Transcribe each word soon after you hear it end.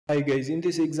Hi guys, in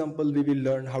this example we will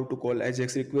learn how to call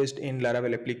Ajax request in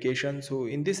Laravel application. So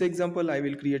in this example I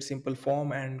will create simple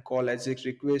form and call Ajax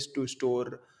request to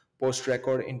store post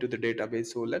record into the database.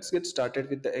 So let's get started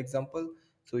with the example.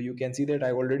 So you can see that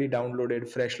I already downloaded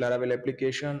fresh Laravel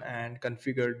application and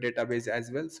configured database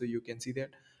as well. So you can see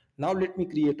that. Now let me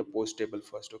create a post table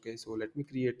first. Okay, so let me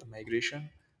create the migration.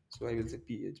 So I will say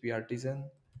PHP artisan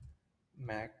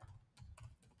Mac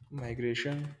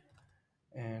migration,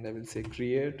 and I will say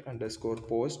create underscore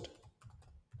post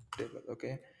table.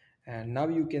 Okay, and now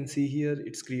you can see here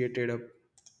it's created a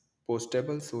post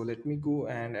table. So let me go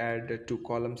and add two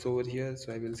columns over here.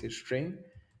 So I will say string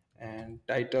and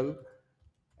title,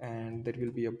 and there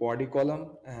will be a body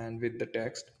column and with the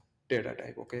text data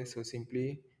type. Okay, so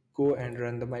simply go and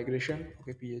run the migration.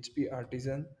 Okay, PHP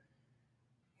artisan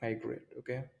migrate.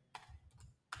 Okay,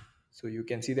 so you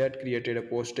can see that created a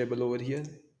post table over here.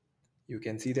 You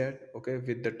can see that, okay,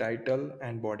 with the title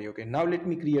and body. Okay, now let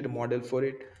me create a model for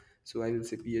it. So I will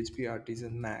say PHP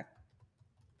artisan Mac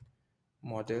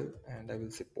model, and I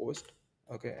will say post.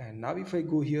 Okay, and now if I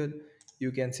go here,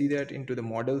 you can see that into the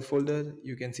model folder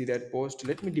you can see that post.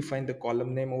 Let me define the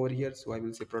column name over here. So I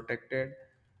will say protected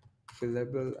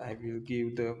fillable. I will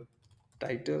give the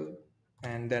title,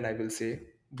 and then I will say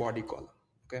body column.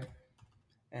 Okay,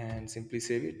 and simply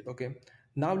save it. Okay,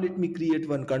 now let me create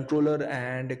one controller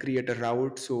and create a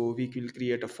route. So we will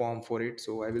create a form for it.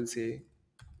 So I will say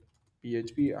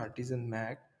PHP artisan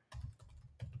Mac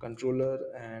controller,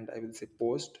 and I will say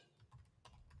post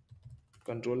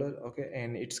controller. Okay,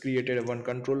 and it's created a one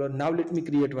controller. Now let me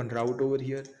create one route over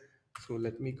here. So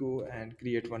let me go and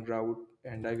create one route,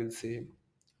 and I will say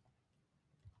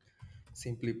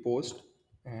simply post,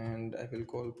 and I will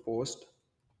call post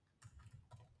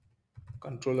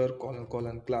controller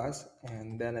colon class,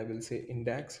 and then I will say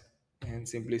index, and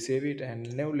simply save it.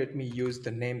 And now let me use the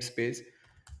namespace.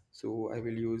 So I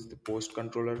will use the post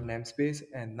controller namespace,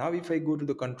 and now if I go to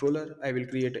the controller I will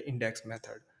create an index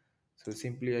method. So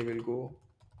simply I will go,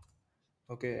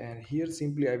 okay, and here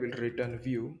simply I will return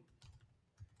view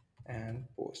and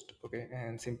post. Okay,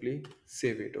 and simply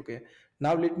save it. Okay,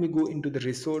 now let me go into the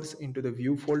resource, into the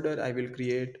view folder. I will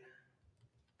create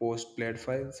post blade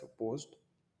file. So post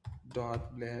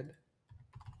dot blade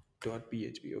dot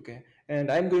php. Okay, and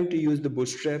I'm going to use the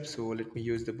bootstrap. So let me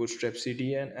use the bootstrap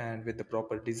cdn and with the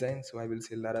proper design. So I will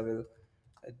say Laravel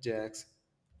Ajax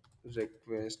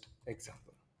request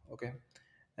example. Okay,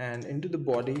 and into the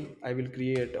body I will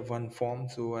create a one form.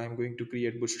 So I'm going to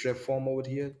create bootstrap form over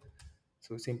here.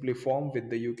 So simply form with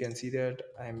the, you can see that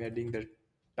I'm adding the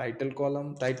title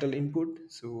column, title input.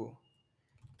 So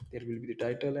there will be the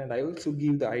title, and I also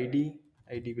give the id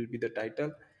will be the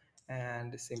title,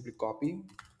 and simply copy.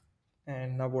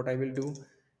 And now what I will do,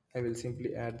 I will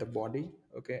simply add the body.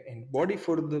 Okay, and body,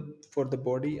 for the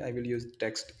body I will use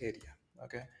text area.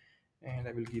 Okay, and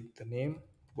I will give the name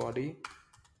body,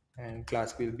 and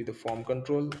class will be the form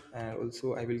control, and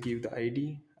also I will give the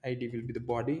id will be the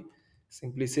body.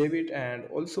 Simply save it. And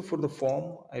also for the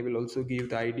form I will also give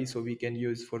the id, so we can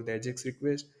use for the Ajax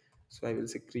request. So I will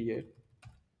say create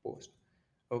post.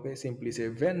 Okay, simply say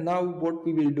when. Now what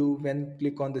we will do, when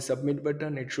click on the submit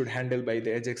button, it should handle by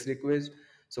the Ajax request.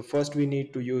 So first we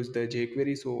need to use the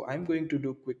jQuery. So I'm going to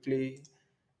do quickly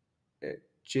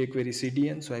jQuery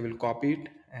cdn. So I will copy it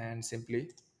and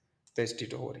simply paste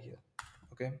it over here.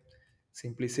 Okay,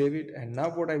 simply save it. And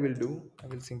now what I will do, I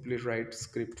will simply write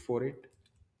script for it,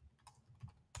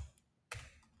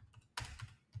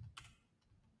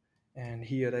 and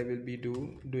here I will be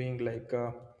doing like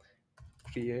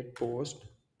create post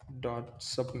dot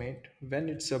submit. When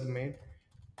it submit,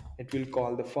 it will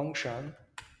call the function,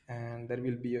 and there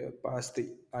will be a pass the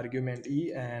argument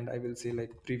e, and I will say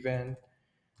like prevent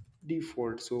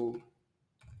default. So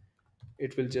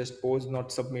it will just pause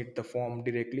not submit the form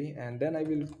directly, and then I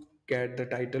will get the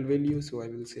title value. So I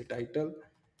will say title,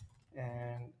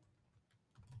 and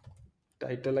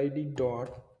title id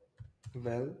dot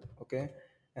well. Okay,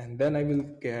 and then I will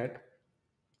get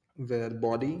where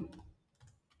body,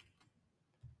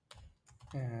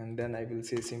 and then I will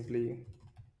say simply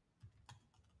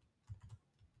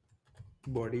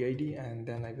body id, and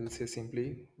then I will say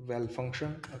simply well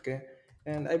function. Okay,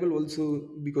 and I will also,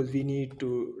 because we need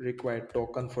to require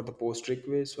token for the post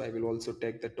request, so I will also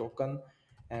take the token,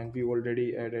 and we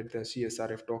already added the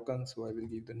csrf token. So I will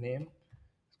give the name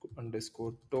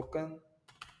underscore token,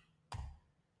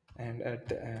 and at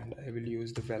the end I will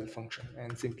use the val function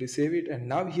and simply save it. And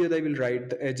now here I will write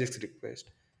the Ajax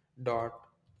request dot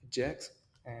Ajax,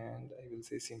 and I will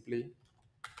say simply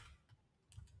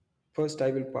First,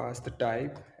 I will pass the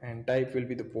type, and type will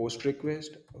be the post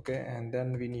request. Okay, and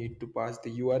then we need to pass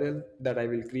the URL that I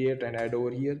will create and add over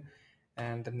here.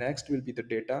 And the next will be the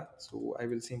data. So I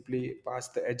will simply pass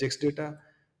the Ajax data.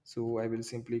 So I will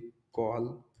simply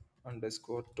call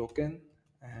underscore token,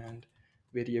 and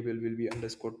variable will be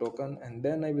underscore token. And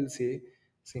then I will say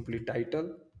simply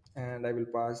title, and I will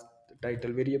pass the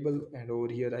title variable. And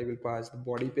over here, I will pass the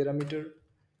body parameter,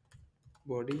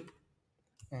 body,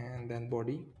 and then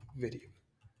body variable.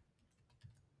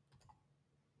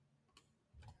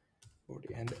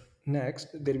 Body. And next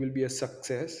there will be a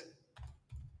success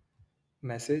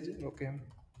message. Okay,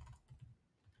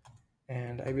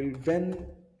 and I will, when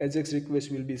Ajax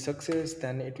request will be success,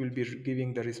 then it will be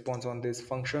giving the response on this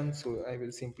function. So I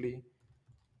will simply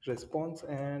response,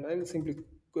 and I will simply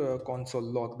console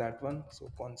log that one. So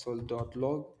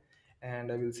console.log,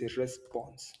 and I will say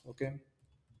response. Okay,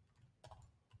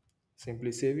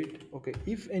 simply save it. Okay,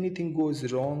 if anything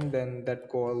goes wrong, then that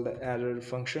call the error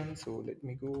function. So let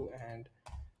me go and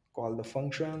call the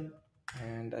function,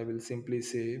 and I will simply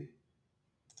say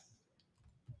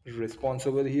response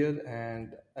over here,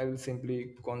 and I will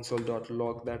simply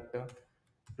console.log that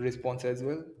response as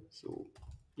well. So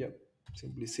yeah,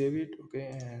 simply save it.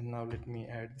 Okay, and now let me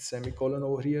add semicolon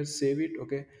over here, save it.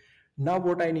 Okay, now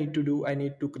what I need to do, I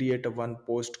need to create a one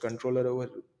post controller over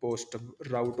post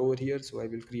route over here. So I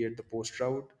will create the post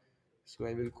route. So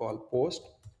I will call post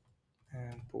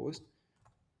and post,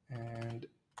 and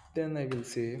then I will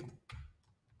say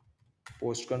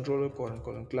post controller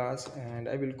colon class, and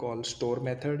I will call store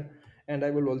method, and I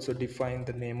will also define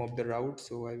the name of the route.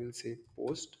 So I will say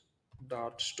post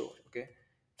dot store. Okay,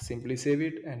 simply save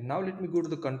it. And now let me go to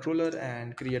the controller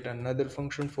and create another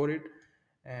function for it,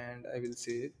 and I will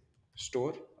say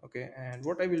store. Okay, and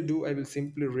what I will do, I will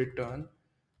simply return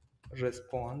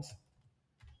response,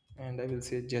 and I will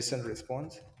say JSON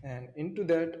response, and into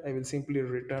that I will simply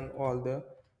return all the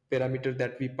parameter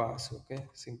that we pass. Okay,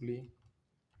 simply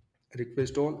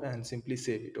request all and simply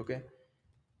save it. Okay,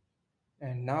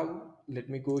 and now let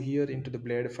me go here into the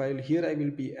blade file. Here I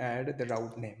will be add the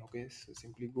route name. Okay, so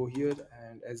simply go here,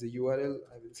 and as a URL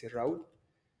I will say route,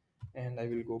 and I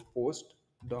will go post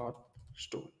dot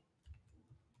store.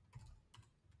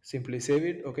 Simply save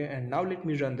it. Okay, and now let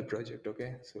me run the project.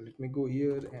 Okay, so let me go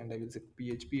here, and I will say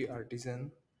php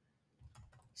artisan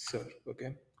serve.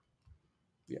 Okay,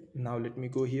 yeah, now let me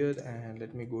go here, and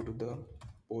let me go to the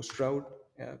post route.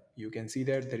 You can see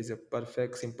that there is a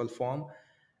perfect simple form,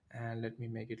 and let me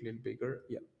make it a little bigger.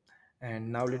 Yeah,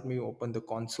 and now let me open the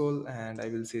console, and I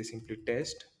will say simply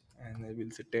test, and I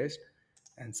will say test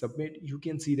and submit. You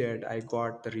can see that I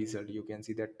got the result. You can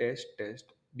see that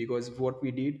test, because what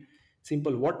we did,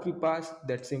 simple, what we pass,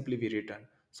 that simply we return.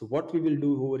 So what we will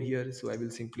do over here, so I will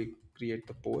simply create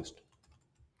the post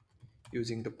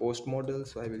using the post model.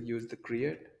 So I will use the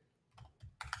create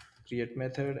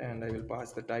method, and I will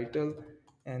pass the title,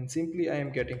 and simply I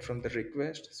am getting from the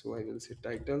request. So I will say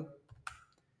title,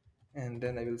 and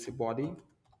then I will say body,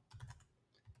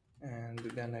 and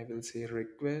then I will say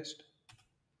request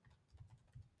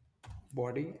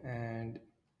body, and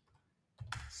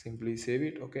simply save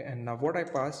it. Okay, and now what I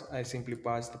pass, I simply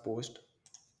pass the post.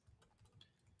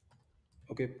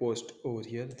 Okay, post over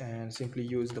here, and simply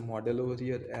use the model over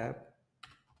here, app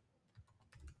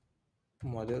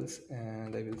models,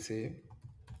 and I will say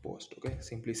post. Okay,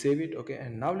 simply save it. Okay,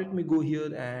 and now let me go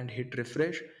here and hit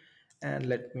refresh, and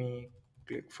let me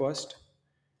click first,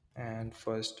 and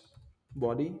first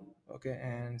body. Okay,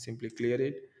 and simply clear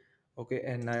it. Okay,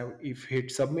 and now if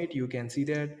hit submit, you can see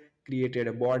that created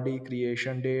a body,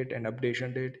 creation date and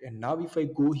updation date. And now if I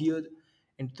go here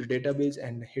into the database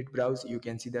and hit browse, you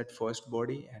can see that first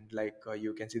body, and like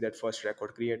you can see that first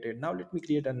record created. Now let me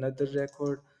create another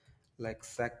record like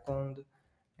second,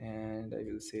 and I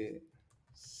will say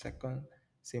second,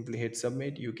 simply hit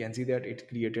submit. You can see that it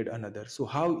created another. So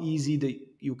how easy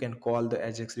you can call the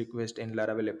Ajax request in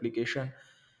Laravel application.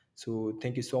 So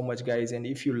thank you so much guys, and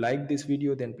if you like this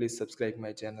video, then please subscribe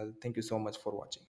my channel. Thank you so much for watching.